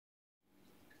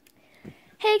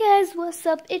Hey guys, what's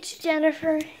up? It's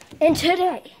Jennifer, and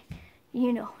today,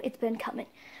 you know, it's been coming.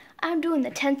 I'm doing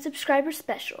the 10 subscriber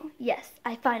special. Yes,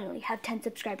 I finally have 10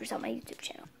 subscribers on my YouTube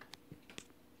channel.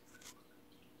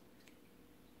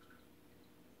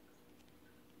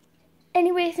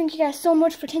 Anyway, thank you guys so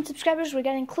much for 10 subscribers. We're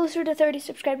getting closer to 30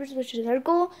 subscribers, which is our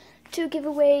goal, to give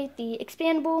away the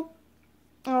expandable.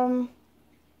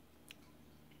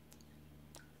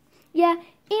 Yeah,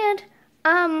 and,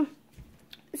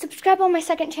 subscribe on my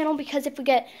second channel, because if we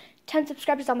get 10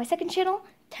 subscribers on my second channel,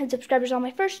 10 subscribers on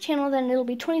my first channel, then it'll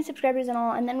be 20 subscribers in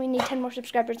all, and then we need 10 more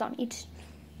subscribers on each.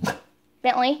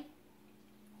 Bentley,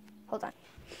 hold on.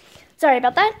 Sorry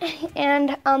about that.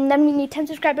 And then we need 10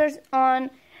 subscribers on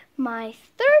my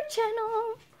third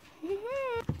channel.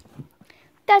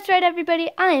 That's right,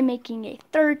 everybody. I am making a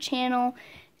third channel,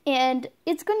 and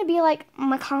it's going to be like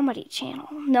my comedy channel.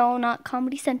 No, not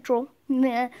Comedy Central.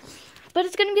 Nah. But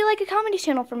it's going to be like a comedy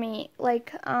channel for me.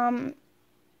 Like, a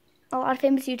lot of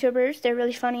famous YouTubers. They're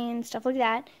really funny and stuff like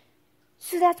that.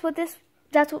 So that's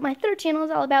what my third channel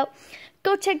is all about.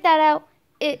 Go check that out.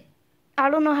 I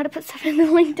don't know how to put stuff in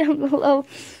the link down below.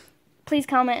 Please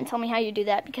comment and tell me how you do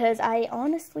that, because I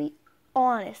honestly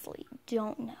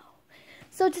don't know.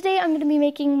 So today I'm going to be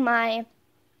making my,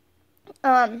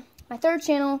 my third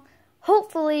channel.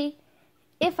 Hopefully,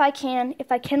 if I can.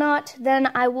 If I cannot,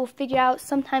 then I will figure out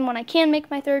sometime when I can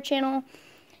make my third channel.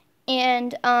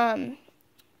 And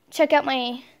check out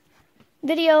my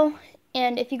video.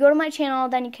 And if you go to my channel,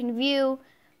 then you can view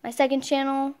my second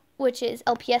channel, which is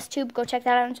LPS Tube. Go check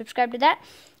that out and subscribe to that.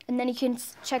 And then you can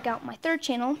check out my third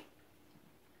channel.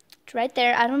 It's right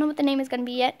there. I don't know what the name is going to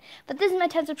be yet. But this is my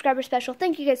 10 subscriber special.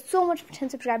 Thank you guys so much for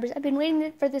 10 subscribers. I've been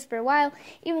waiting for this for a while.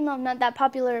 Even though I'm not that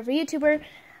popular of a YouTuber,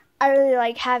 I really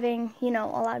like having, you know,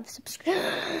 a lot of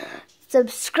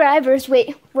subscribers.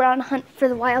 Wait, we're on a hunt for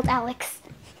the wild Alex.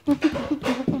 I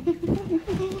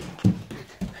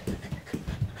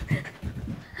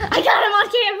got him on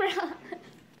camera.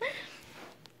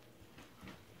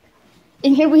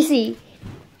 And here we see,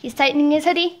 he's tightening his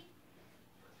hoodie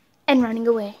and running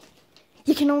away.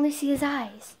 You can only see his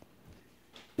eyes.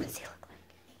 What does he look like?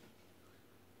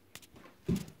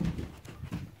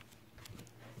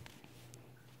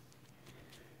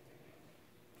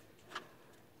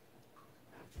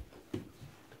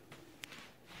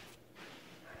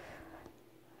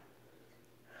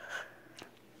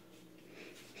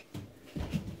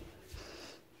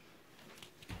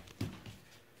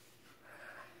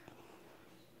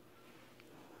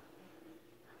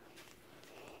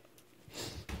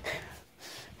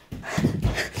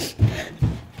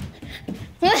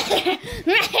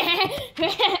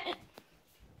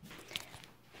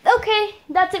 Okay,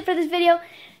 that's it for this video.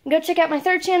 Go check out my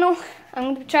third channel. I'm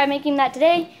going to try making that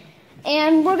today.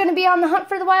 And we're going to be on the hunt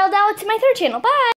for the wild Alex in my third channel. Bye!